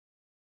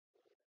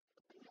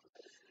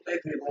Hey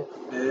people,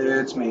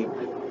 it's me,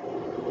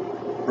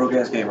 Broke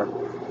Ass Gamer.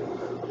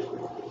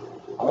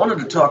 I wanted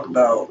to talk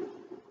about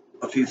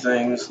a few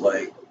things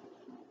like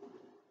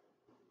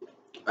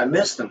I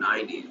miss the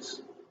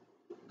 90's.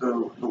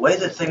 The way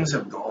that things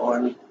have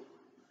gone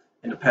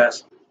in the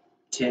past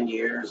 10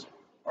 years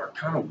are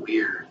kind of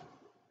weird.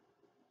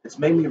 It's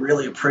made me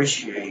really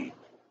appreciate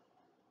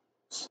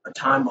a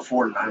time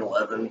before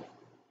 9/11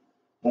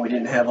 when we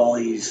didn't have all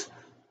these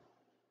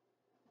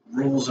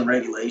rules and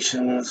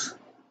regulations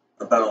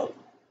about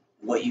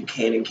what you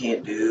can and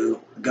can't do.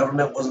 The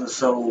government wasn't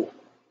so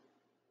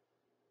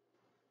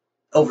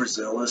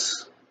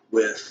overzealous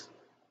with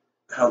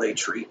how they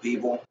treat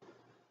people.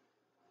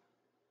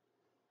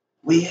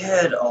 We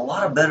had a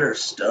lot of better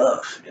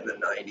stuff in the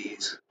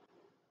 90's.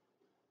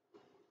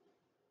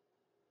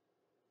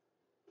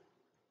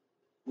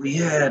 We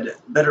had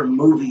better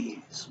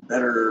movies,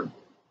 better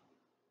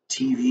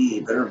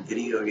TV, better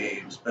video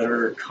games,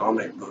 better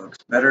comic books,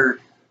 better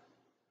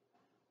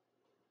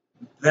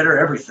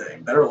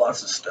everything, better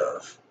lots of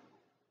stuff.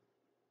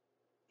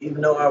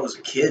 Even though I was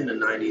a kid in the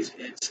 90's,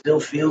 it still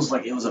feels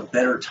like it was a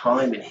better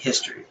time in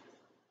history.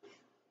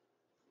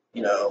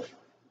 You know,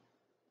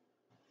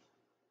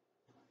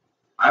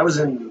 I was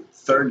in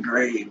third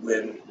grade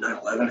when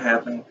 9/11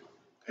 happened,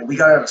 and we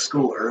got out of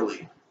school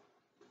early.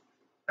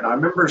 And I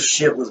remember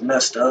shit was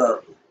messed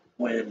up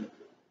when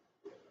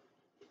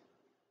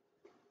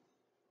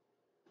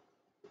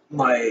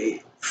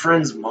my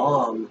friend's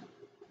mom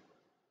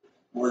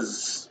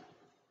was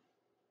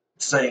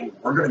saying,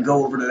 we're going to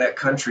go over to that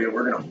country and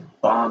we're going to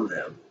bomb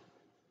them.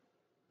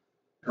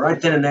 And right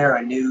then and there,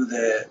 I knew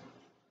that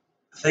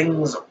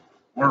things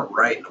weren't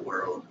right in the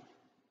world.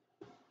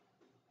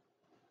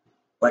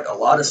 Like a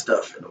lot of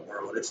stuff in the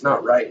world, it's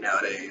not right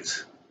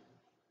nowadays.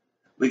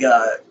 We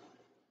got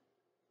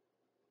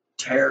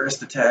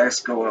terrorist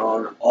attacks going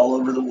on all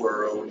over the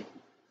world.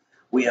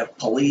 We have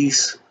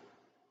police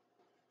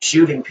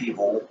shooting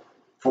people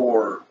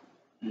for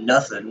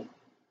nothing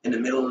in the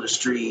middle of the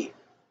street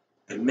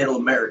in middle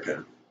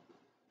America.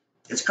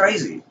 It's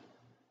crazy.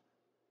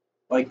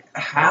 Like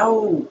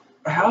how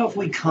have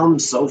we come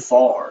so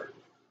far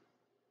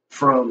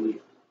from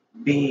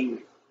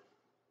being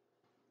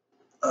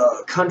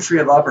a country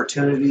of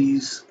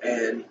opportunities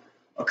and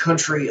a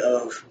country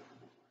of,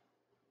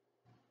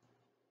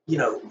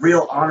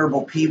 real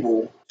honorable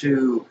people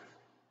to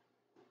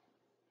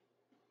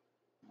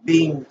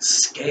being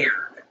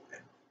scared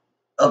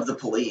of the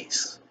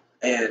police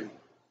and,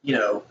 you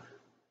know,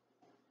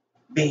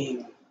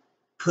 being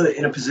put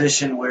in a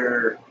position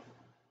where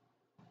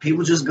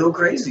people just go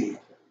crazy.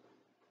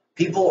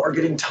 People are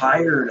getting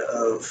tired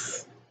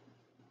of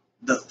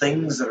the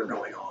things that are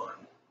going on.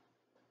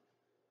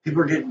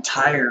 People are getting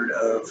tired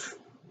of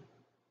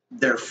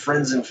their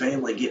friends and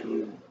family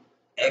getting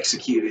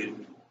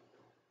executed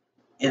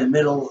in the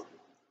middle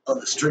of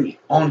the street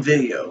on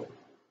video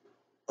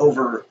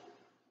over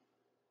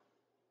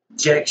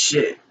jack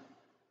shit.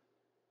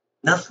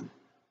 Nothing.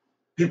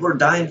 People are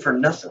dying for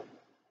nothing.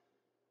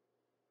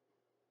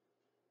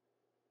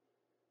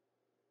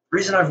 The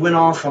reason I've went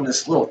off on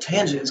this little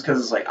tangent is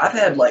because it's like I've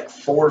had like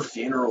 4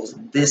 funerals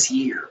this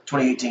year,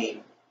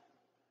 2018,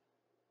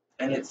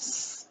 and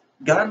it's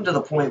gotten to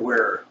the point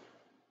where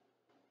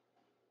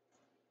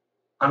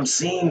I'm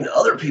seeing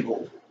other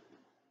people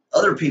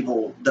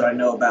that I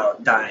know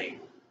about dying.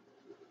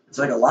 It's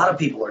like a lot of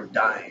people are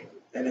dying,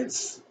 and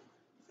it's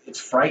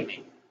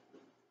frightening.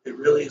 It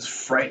really is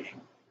frightening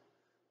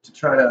to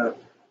try to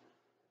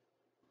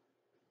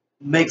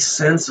make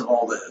sense of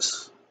all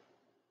this.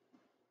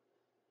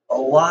 A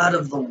lot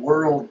of the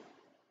world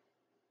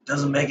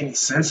doesn't make any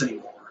sense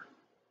anymore.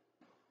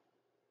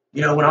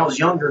 When I was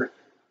younger,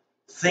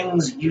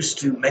 things used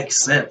to make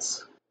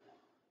sense.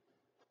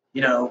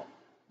 You know,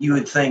 you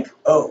would think,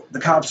 oh, the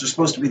cops are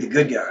supposed to be the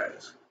good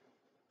guys.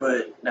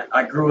 But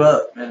I grew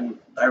up and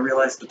I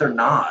realized that they're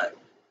not.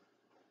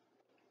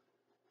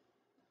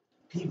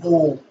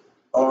 People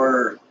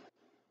are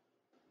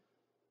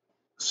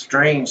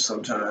strange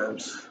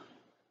sometimes.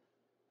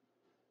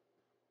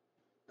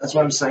 That's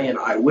what I'm saying.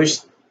 I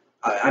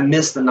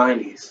miss the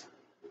 90's.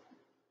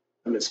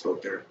 I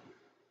misspoke there.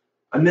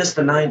 I miss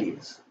the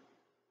 90's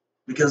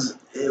because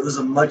it was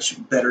a much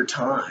better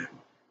time.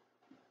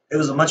 It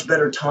was a much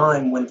better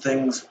time when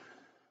things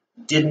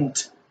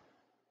didn't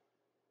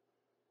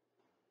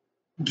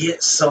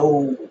get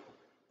so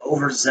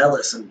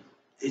overzealous and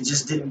it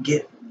just didn't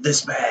get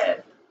this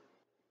bad.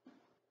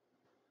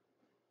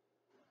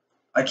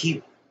 I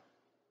keep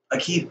I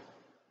keep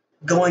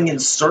going in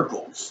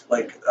circles.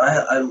 Like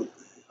I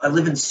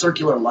live in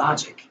circular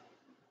logic.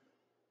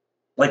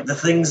 Like the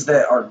things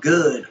that are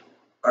good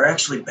are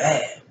actually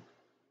bad,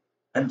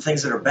 and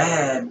things that are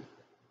bad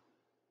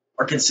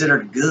are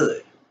considered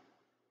good.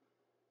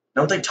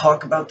 Don't they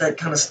talk about that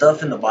kind of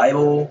stuff in the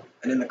Bible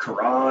and in the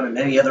Quran and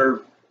any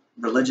other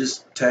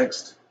religious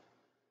text?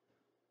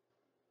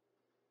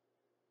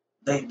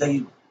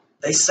 They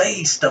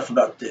say stuff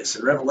about this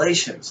in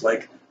Revelations,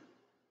 like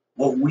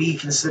what we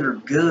consider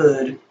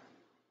good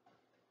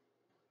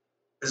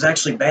is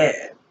actually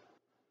bad.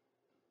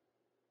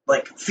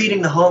 Like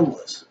feeding the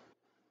homeless.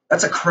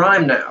 That's a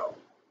crime now.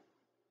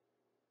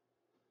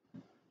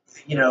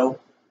 You know,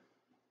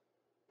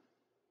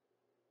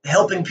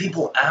 helping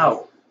people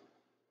out,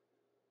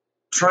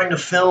 trying to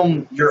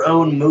film your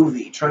own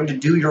movie, trying to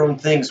do your own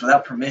things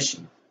without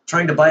permission,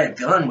 trying to buy a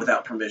gun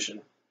without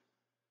permission.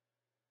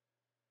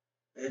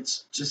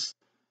 It's just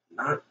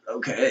not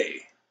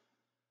okay.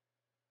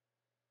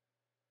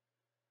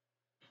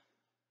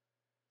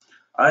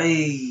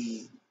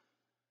 I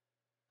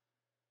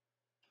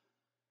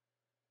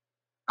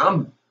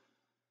I'm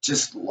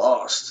just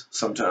lost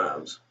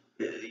sometimes.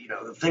 You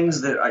know, the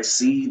things that I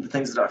see, the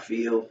things that I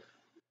feel,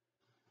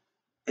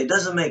 it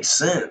doesn't make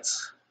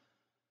sense.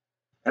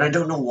 And I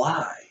don't know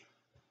why.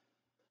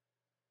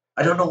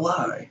 I don't know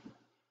why.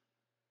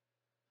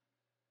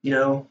 You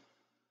know,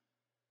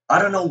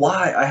 I don't know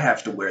why I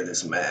have to wear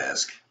this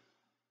mask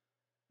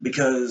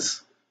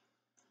because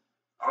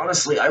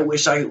honestly, I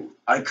wish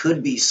I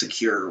could be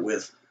secure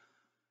with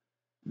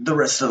the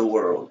rest of the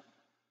world.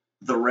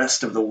 The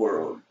rest of the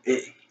world.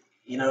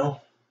 You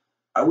know,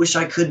 I wish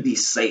I could be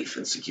safe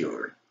and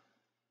secure,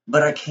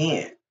 but I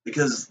can't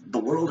because the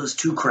world is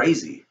too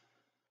crazy.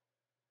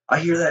 I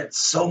hear that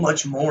so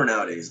much more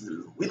nowadays.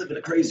 We live in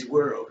a crazy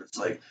world. It's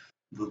like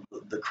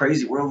the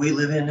crazy world we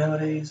live in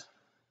nowadays.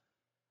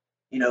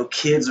 You know,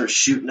 kids are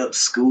shooting up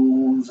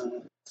schools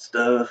and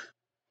stuff,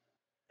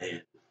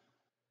 and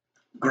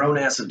grown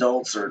ass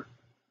adults are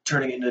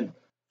turning into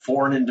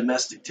foreign and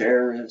domestic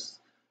terrorists,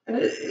 and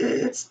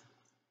it's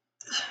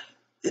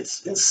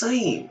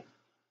insane.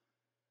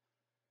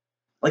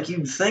 Like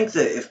you'd think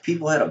that if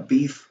people had a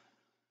beef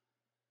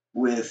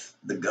with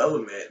the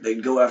government,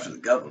 they'd go after the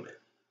government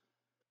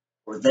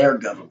or their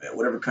government,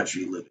 whatever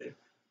country you live in.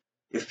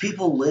 If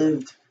people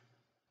lived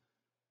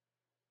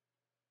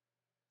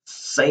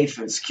safe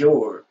and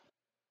secure,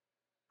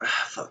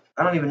 fuck,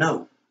 I don't even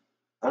know.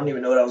 I don't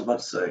even know what I was about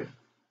to say.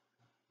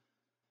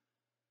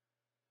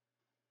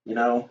 You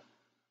know,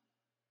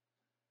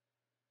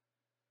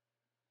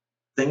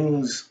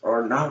 things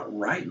are not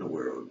right in the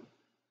world.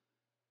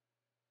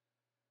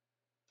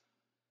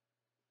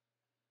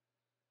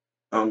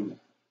 Um,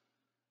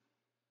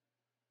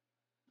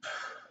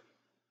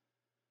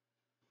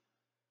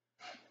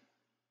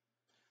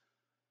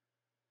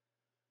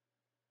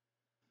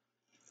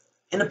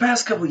 in the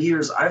past couple of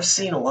years, I've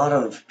seen a lot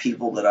of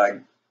people that I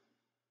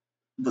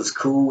was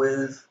cool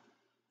with,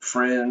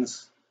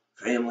 friends,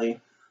 family.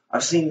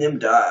 I've seen them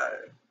die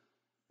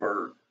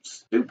for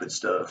stupid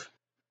stuff,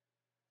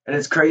 and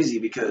it's crazy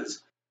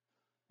because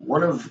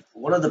one of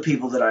the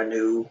people that I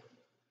knew,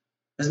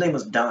 his name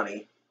was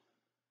Donnie.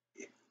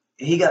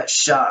 He got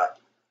shot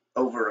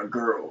over a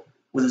girl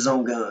with his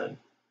own gun,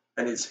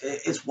 and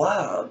it's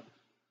wild.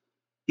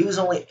 He was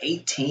only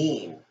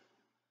 18,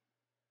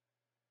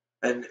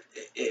 and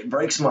it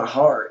breaks my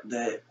heart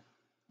that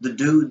the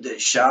dude that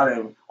shot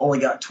him only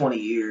got 20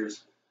 years.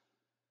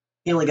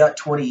 He only got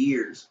 20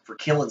 years for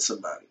killing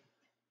somebody.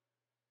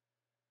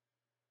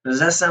 Does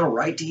that sound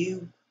right to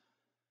you?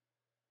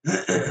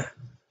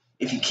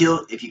 If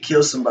you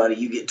kill somebody,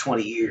 you get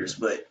 20 years,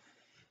 but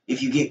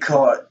if you get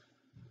caught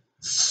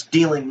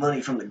stealing money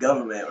from the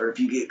government, or if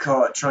you get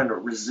caught trying to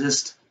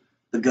resist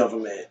the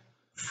government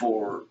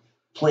for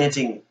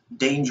planting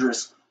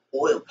dangerous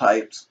oil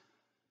pipes,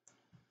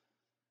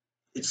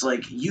 it's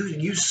like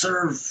you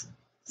serve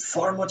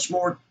far much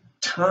more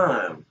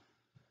time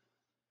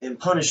and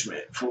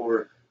punishment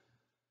for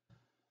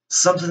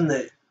something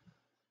that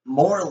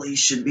morally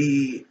should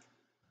be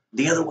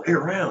the other way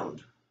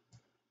around.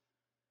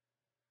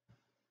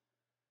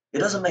 It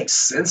doesn't make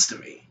sense to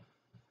me.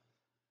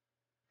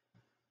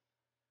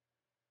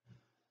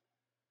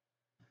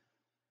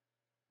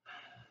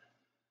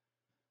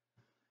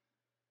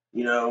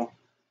 You know,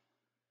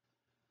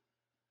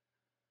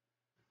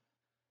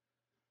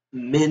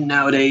 men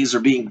nowadays are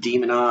being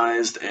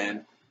demonized,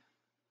 and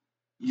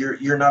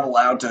you're not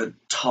allowed to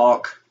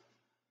talk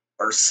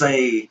or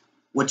say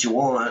what you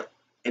want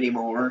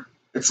anymore.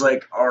 It's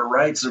like our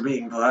rights are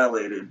being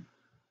violated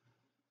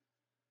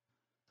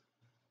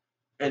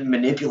and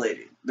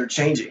manipulated. They're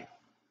changing.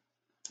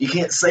 You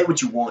can't say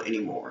what you want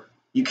anymore.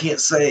 You can't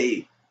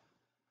say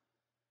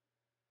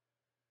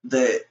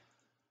that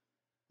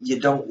you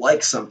don't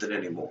like something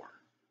anymore.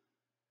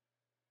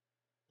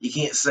 You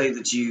can't say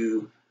that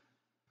you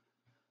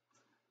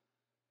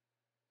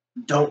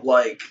don't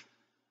like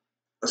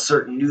a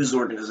certain news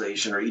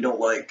organization or you don't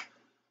like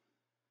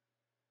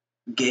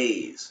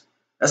gays.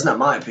 That's not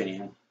my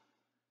opinion,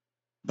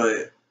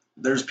 but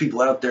there's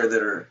people out there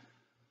that are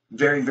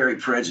very, very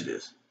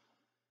prejudiced.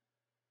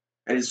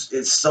 And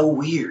it's so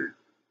weird.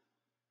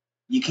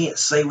 You can't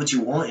say what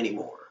you want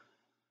anymore.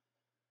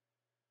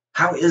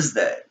 How is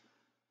that?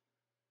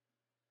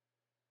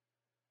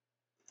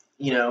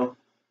 You know,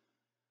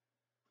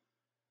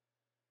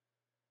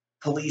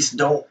 police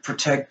don't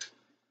protect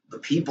the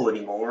people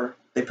anymore.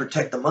 They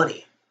protect the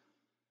money.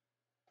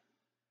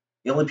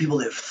 The only people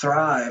that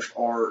thrive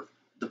are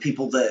the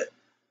people that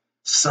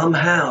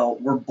somehow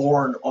were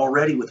born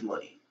already with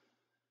money.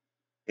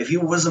 If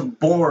you wasn't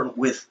born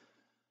with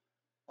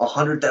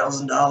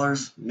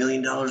 $100,000,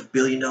 $1,000,000,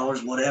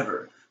 $1,000,000,000,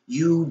 whatever,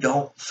 you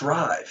don't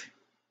thrive.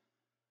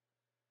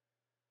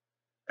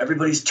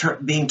 Everybody's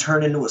being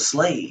turned into a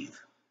slave.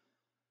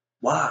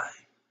 Why?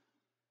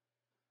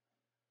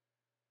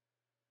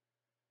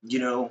 You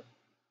know,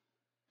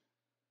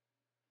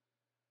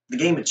 the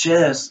game of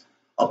chess,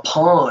 a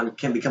pawn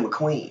can become a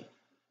queen,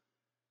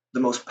 the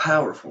most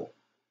powerful.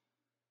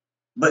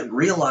 But in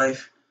real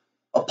life,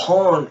 a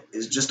pawn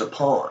is just a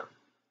pawn,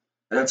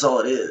 and that's all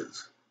it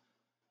is.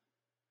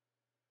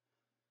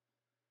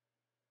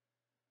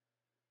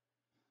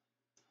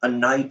 A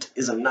knight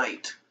is a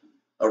knight.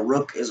 A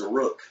rook is a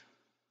rook.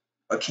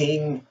 A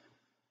king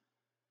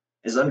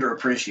is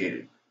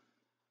underappreciated.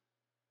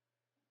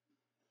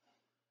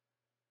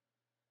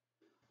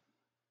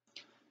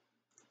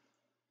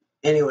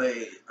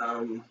 Anyway,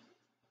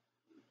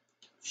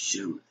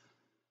 shoot.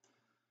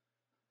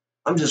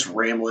 I'm just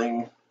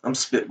rambling. I'm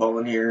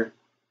spitballing here.